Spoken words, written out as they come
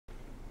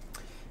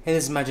Hey,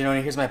 this is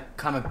Majin. Here's my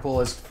comic book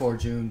list for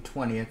June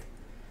 20th,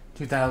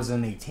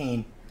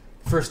 2018.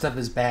 First up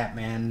is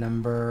Batman,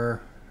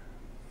 number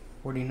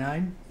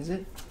 49, is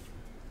it?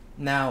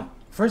 Now,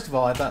 first of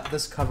all, I thought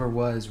this cover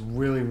was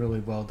really, really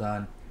well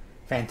done.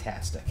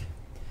 Fantastic.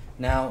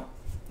 Now,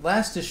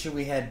 last issue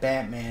we had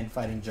Batman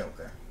fighting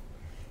Joker.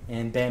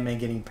 And Batman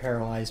getting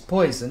paralyzed,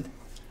 poisoned.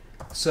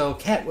 So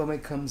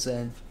Catwoman comes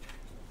in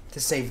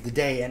to save the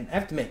day. And I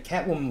have to admit,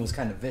 Catwoman was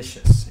kind of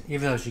vicious,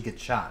 even though she gets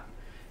shot.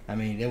 I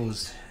mean, it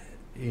was,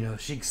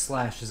 she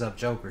slashes up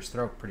Joker's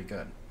throat pretty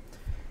good.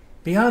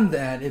 Beyond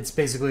that, it's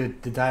basically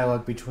the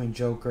dialogue between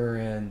Joker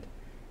and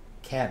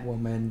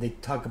Catwoman. They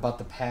talk about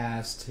the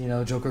past.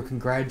 Joker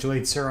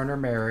congratulates her on her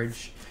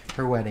marriage,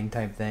 her wedding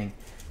type thing.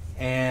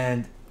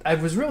 And I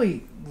was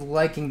really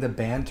liking the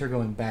banter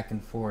going back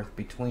and forth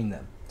between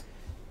them.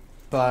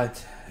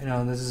 But,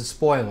 this is a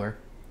spoiler.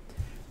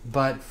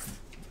 But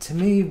to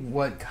me,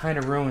 what kind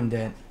of ruined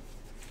it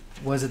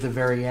was at the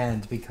very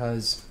end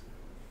because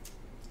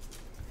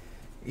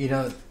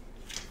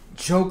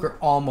Joker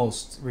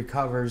almost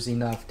recovers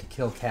enough to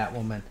kill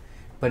Catwoman,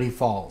 but he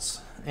falls.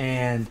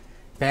 And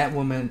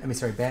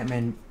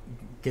Batman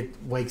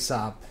wakes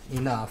up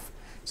enough,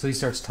 so he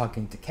starts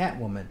talking to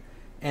Catwoman.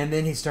 And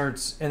then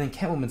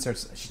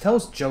Catwoman she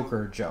tells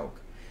Joker a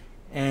joke.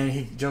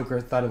 And Joker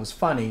thought it was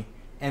funny,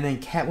 and then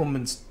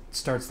Catwoman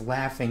starts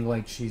laughing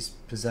like she's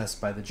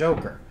possessed by the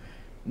Joker.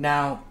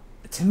 Now,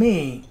 to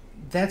me,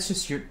 that's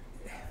just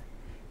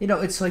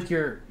it's like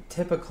your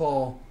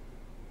typical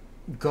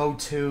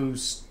go-to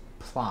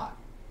plot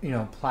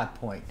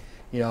point.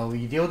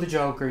 You deal with the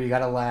Joker, you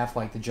gotta laugh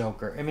like the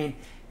Joker. I mean,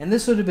 and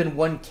this would have been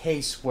one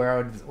case where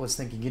I was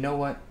thinking,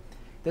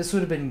 this would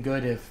have been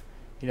good if,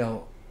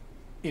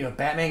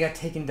 Batman got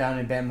taken down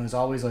and Batman was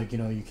always like,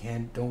 you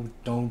can't,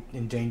 don't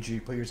endanger, you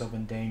put yourself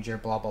in danger,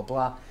 blah, blah,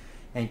 blah.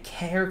 And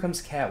here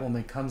comes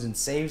Catwoman, comes and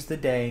saves the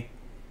day,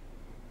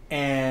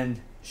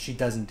 and she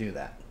doesn't do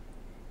that.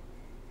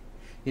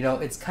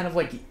 It's kind of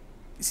like,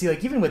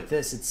 even with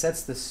this, it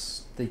sets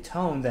the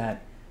tone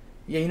that,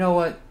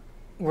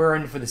 we're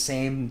in for the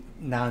same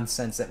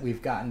nonsense that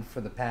we've gotten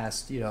for the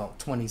past,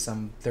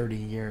 20-some, 30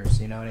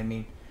 years, you know what I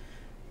mean?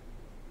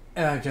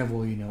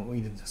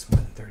 We did this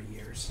more than 30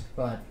 years,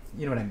 but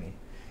you know what I mean.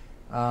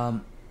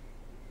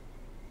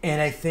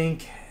 And I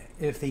think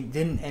if they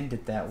didn't end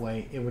it that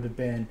way, it would have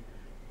been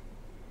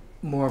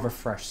more of a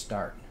fresh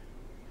start.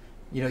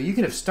 You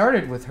could have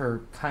started with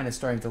her kind of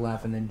starting to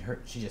laugh, and then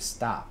she just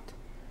stopped.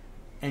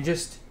 And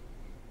just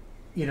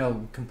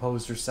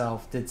composed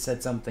herself,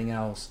 said something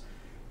else,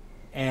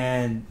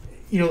 and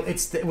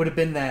it would have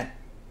been that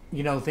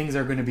things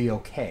are going to be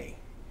okay.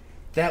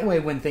 That way,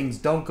 when things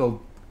don't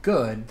go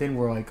good, then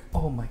we're like,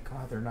 oh my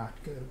god, they're not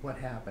good. What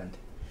happened?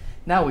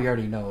 Now we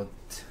already know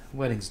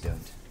wedding's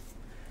doomed.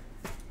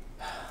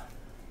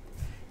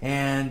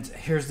 And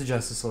here's the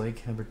Justice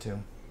League number 2.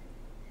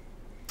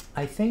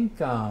 I think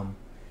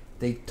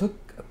they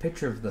took a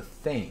picture of the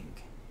Thing,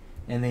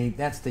 and they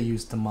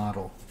used to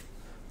model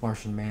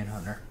Martian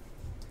Manhunter.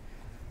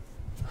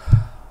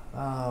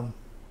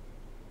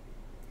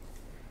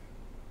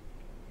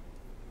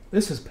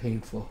 This is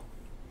painful.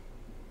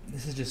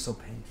 This is just so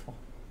painful.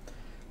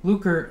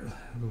 Luther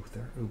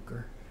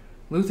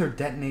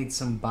detonates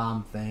some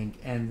bomb thing,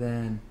 and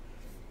then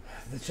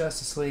the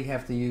Justice League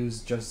have to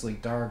use Justice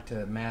League Dark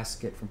to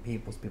mask it from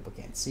people so people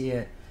can't see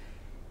it.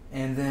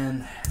 And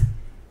then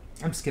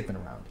I'm skipping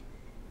around.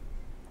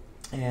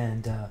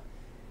 And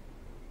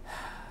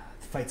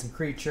fight some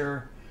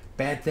creature.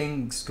 Bad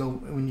things go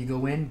when you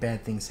go in.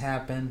 Bad things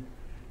happen,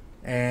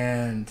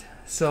 and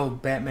so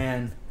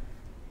Batman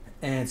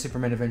and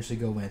Superman eventually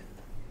go in.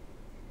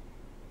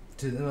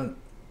 Superman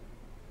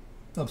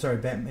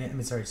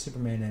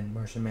and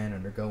Martian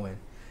Manhunter go in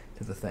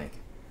to the Thing.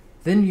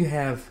 Then you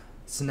have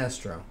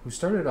Sinestro, who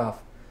started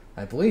off,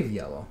 I believe,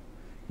 yellow,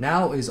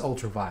 now is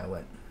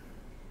ultraviolet,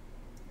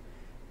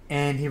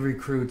 and he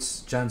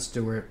recruits John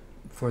Stewart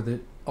for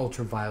the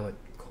ultraviolet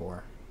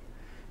corps.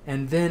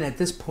 And then at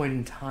this point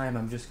in time,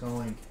 I'm just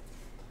going,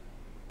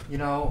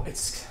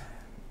 it's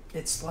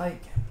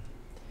like,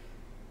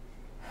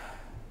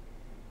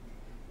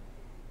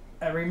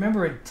 I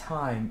remember a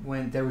time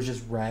when there was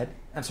just green,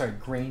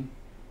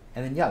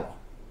 and then yellow.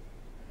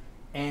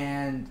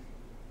 And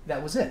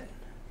that was it.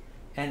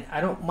 And I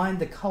don't mind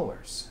the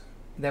colors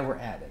that were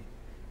added.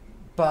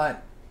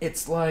 But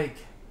it's like,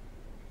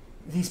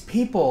 these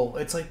people,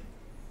 it's like,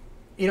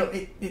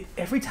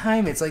 every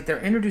time it's like they're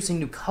introducing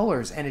new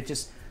colors, and it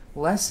just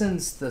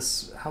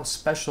lessens how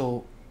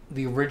special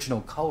the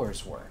original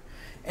colors were.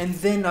 And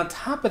then on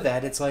top of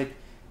that, it's like,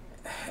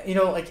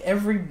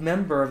 every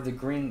member of the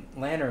Green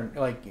Lantern,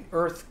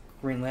 Earth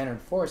Green Lantern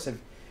Force, have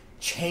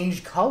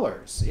changed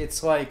colors.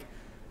 It's like,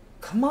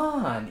 come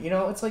on,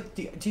 it's like,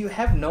 do you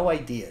have no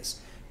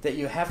ideas that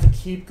you have to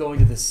keep going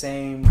to the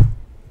same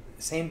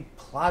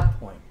plot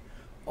point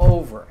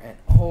over and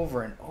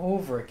over and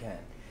over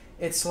again?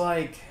 It's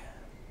like,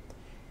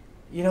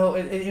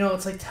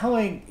 it's like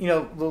telling,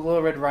 the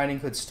Little Red Riding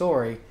Hood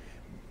story,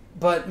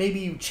 but maybe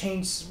you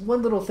change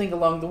one little thing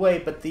along the way,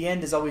 but the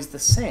end is always the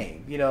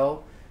same,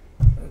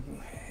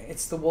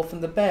 it's the wolf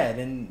in the bed,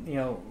 and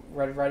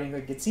Red Riding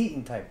Hood gets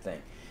eaten type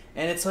thing,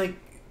 and it's like,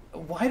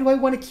 why do I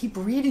want to keep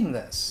reading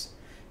this?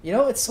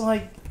 It's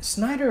like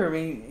Snyder. I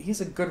mean,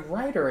 he's a good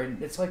writer,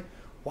 and it's like,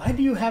 why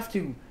do you have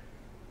to,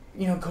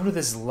 go to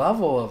this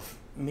level of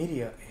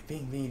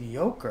being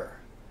mediocre,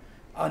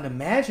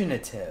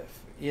 unimaginative?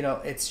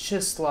 It's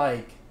just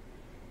like,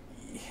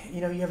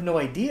 you have no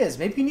ideas.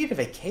 Maybe you need a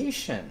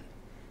vacation,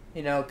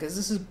 because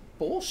this is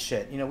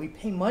bullshit. We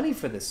pay money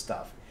for this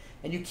stuff,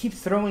 and you keep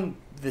throwing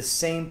the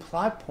same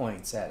plot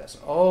points at us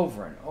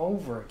over and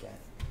over again.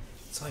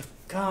 It's like,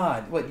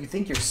 God, what, you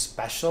think you're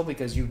special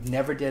because you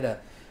never did a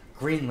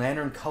Green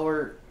Lantern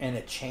color and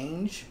a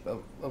change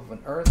of an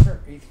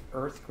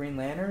Earth Green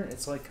Lantern?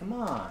 It's like, come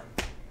on.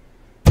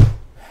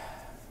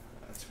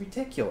 It's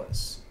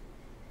ridiculous.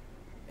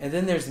 And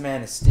then there's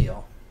Man of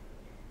Steel.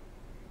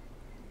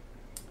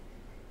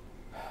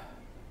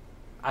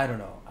 I don't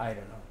know.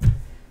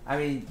 I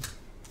mean,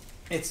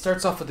 it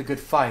starts off with a good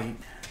fight,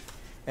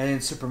 and then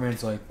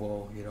Superman's like,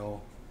 well,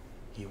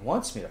 he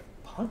wants me to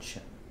punch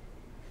him.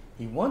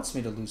 He wants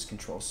me to lose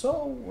control,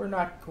 so we're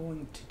not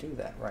going to do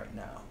that right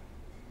now.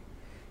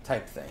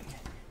 Type thing.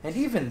 And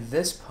even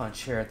this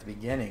punch here at the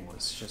beginning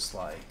was just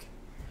like,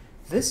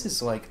 this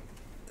is like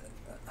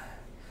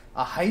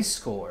a high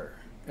schooler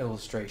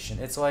illustration.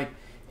 It's like,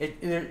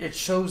 it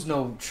shows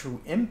no true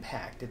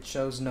impact. It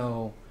shows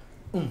no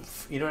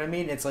oomph. You know what I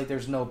mean? It's like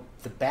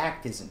the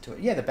back isn't to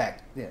it. Yeah, the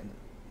back,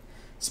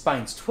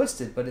 spine's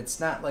twisted, but it's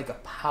not like a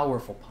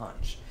powerful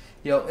punch.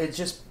 It's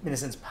just, in a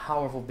sense,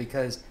 powerful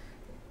because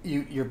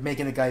you're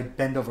making the guy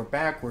bend over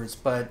backwards,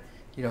 but,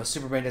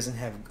 Superman doesn't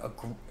have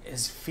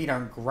his feet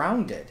aren't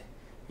grounded,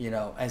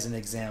 as an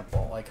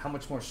example. Like, how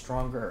much more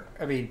stronger?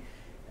 I mean,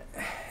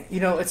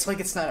 it's like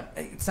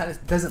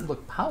it doesn't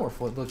look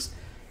powerful. It looks,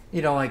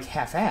 like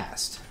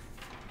half-assed,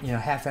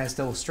 half-assed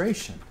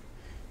illustration.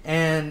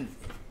 And,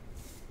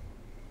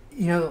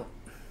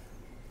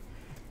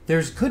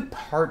 there's good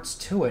parts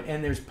to it,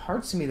 and there's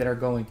parts to me that are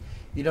going,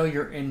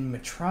 you're in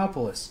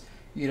Metropolis,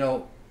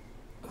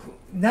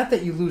 not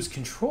that you lose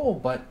control,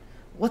 but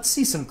let's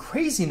see some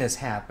craziness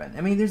happen.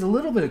 I mean, there's a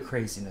little bit of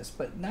craziness,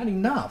 but not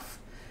enough.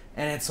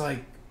 And it's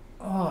like,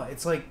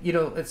 it's like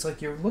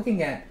you're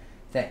looking at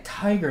that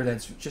tiger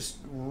that's just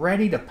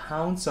ready to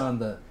pounce on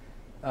the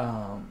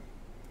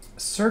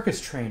circus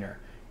trainer,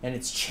 and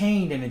it's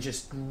chained, and it's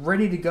just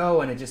ready to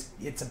go, and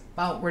it's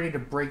about ready to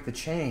break the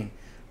chain,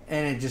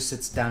 and it just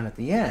sits down at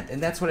the end.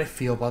 And that's what I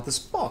feel about this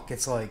book.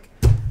 It's like,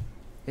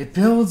 it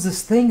builds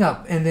this thing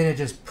up, and then it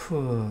just,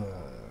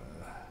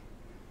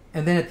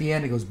 and then at the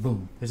end it goes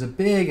boom. There's a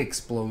big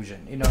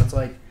explosion. It's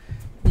like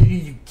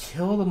you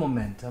kill the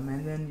momentum,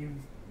 and then you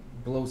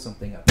blow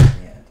something up at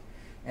the end.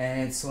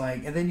 And it's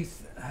like, and then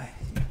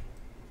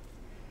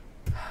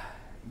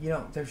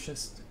there's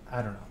just,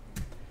 I don't know.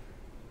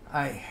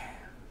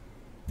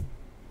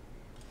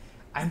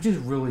 I'm just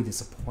really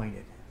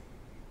disappointed.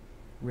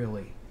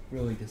 Really,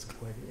 really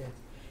disappointed.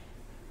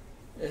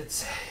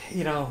 It's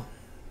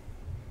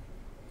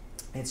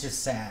it's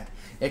just sad,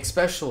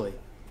 especially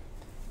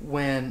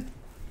when.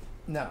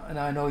 Now, and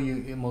I know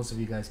most of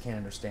you guys can't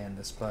understand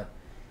this, but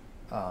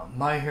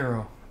My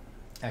Hero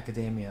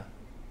Academia,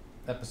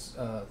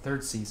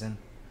 third season,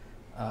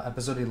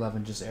 episode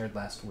 11 just aired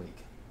last week,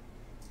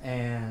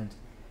 and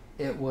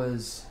it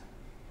was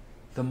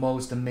the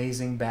most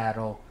amazing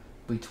battle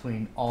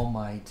between All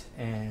Might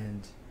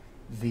and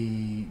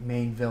the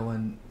main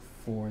villain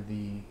for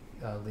the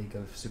League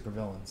of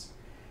Supervillains.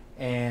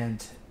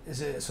 And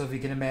so if you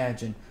can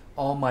imagine,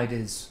 All Might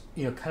is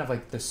kind of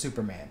like the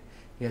Superman.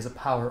 He has a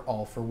power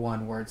all for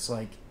one, where it's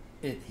like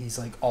he's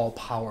like all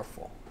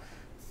powerful.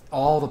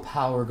 All the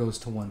power goes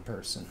to one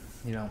person,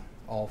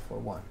 all for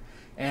one.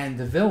 And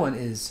the villain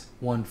is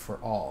one for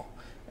all.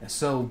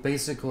 So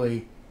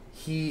basically,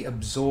 he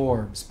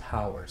absorbs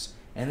powers,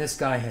 and this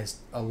guy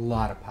has a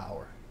lot of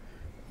power.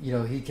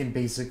 He can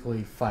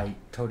basically fight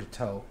toe to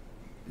toe.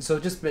 So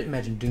just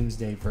imagine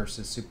Doomsday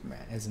versus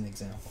Superman as an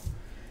example.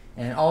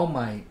 And All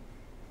Might,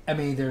 I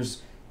mean,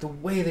 there's the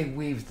way they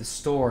weave the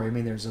story. I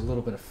mean, there's a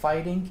little bit of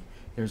fighting.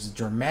 There's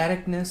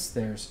dramaticness.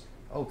 There's,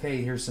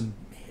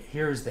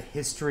 here's the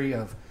history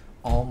of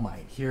All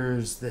Might.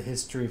 Here's the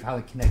history of how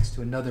it connects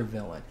to another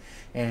villain,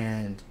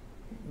 and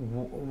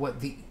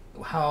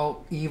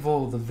how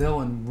evil the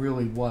villain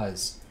really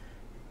was,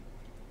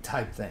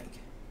 type thing.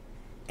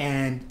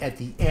 And at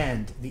the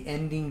end, the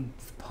ending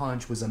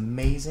punch was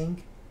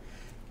amazing.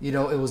 It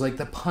was like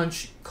the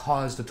punch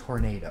caused a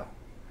tornado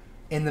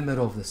in the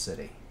middle of the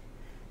city,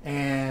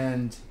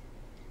 and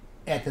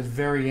at the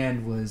very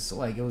end was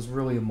like, it was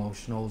really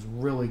emotional. It was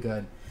really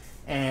good.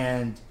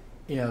 And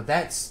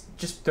that's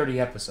just 30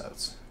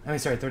 episodes.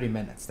 30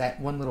 minutes. That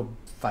one little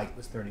fight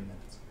was 30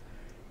 minutes.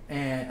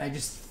 And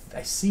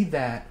I see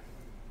that,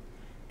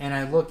 and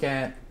I look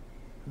at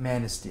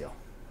Man of Steel.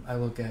 I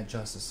look at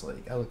Justice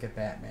League. I look at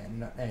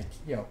Batman. And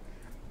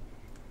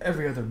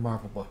every other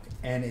Marvel book,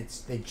 and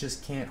they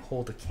just can't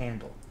hold a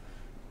candle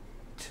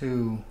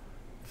to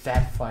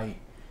that fight,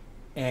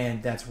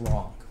 and that's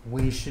wrong.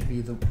 We should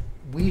be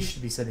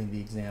setting the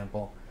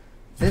example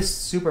This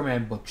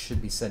Superman book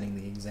should be setting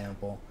the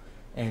example,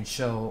 and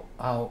show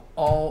to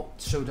all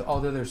the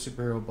other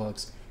superhero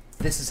books.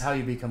 This is how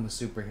you become a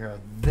superhero.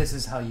 This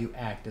is how you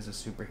act as a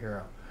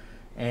superhero,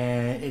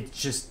 and it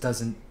just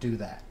doesn't do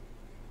that.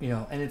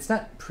 And it's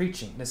not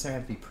preaching. It doesn't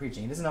have to be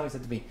preaching. It doesn't always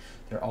have to be.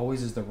 There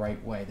always is the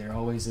right way. There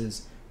always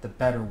is the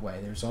better way.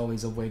 There's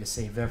always a way to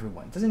save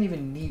everyone. It doesn't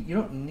even need. You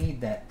don't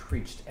need that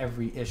preached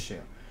every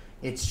issue.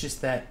 It's just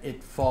that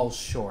it falls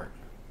short,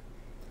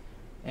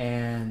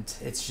 and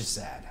it's just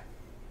sad.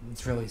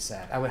 It's really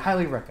sad. I would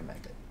highly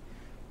recommend it.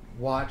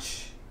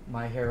 Watch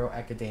My Hero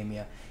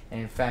Academia, and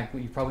in fact,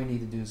 what you probably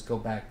need to do is go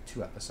back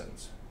 2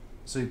 episodes.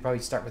 So you probably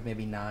start with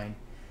maybe 9,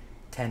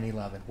 10,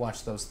 11.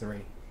 Watch those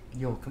 3.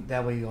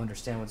 That way you'll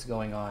understand what's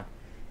going on.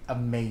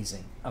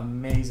 Amazing,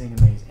 amazing,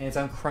 amazing. And it's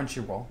on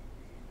Crunchyroll,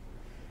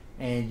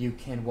 and you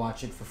can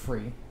watch it for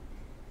free.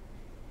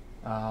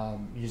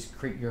 You just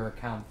create your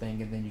account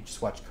thing, and then you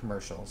just watch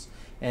commercials.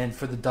 And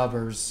for the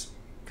dubbers,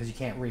 because you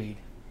can't read,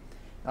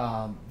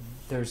 it'll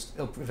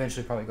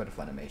eventually probably go to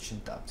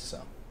Funimation dubbed,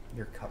 so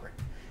you're covered.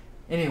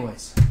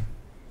 Anyways,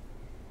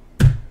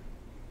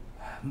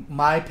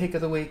 my pick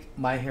of the week: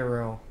 My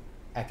Hero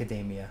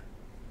Academia.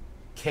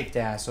 Kicked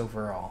ass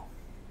overall.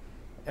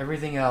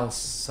 Everything else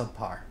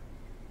subpar,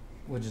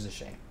 which is a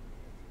shame.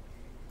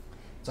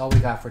 That's all we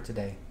got for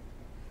today.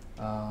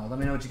 Let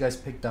me know what you guys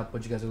picked up,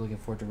 what you guys are looking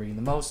forward to reading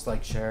the most.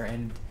 Like, share,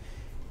 and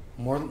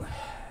more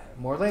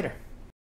later.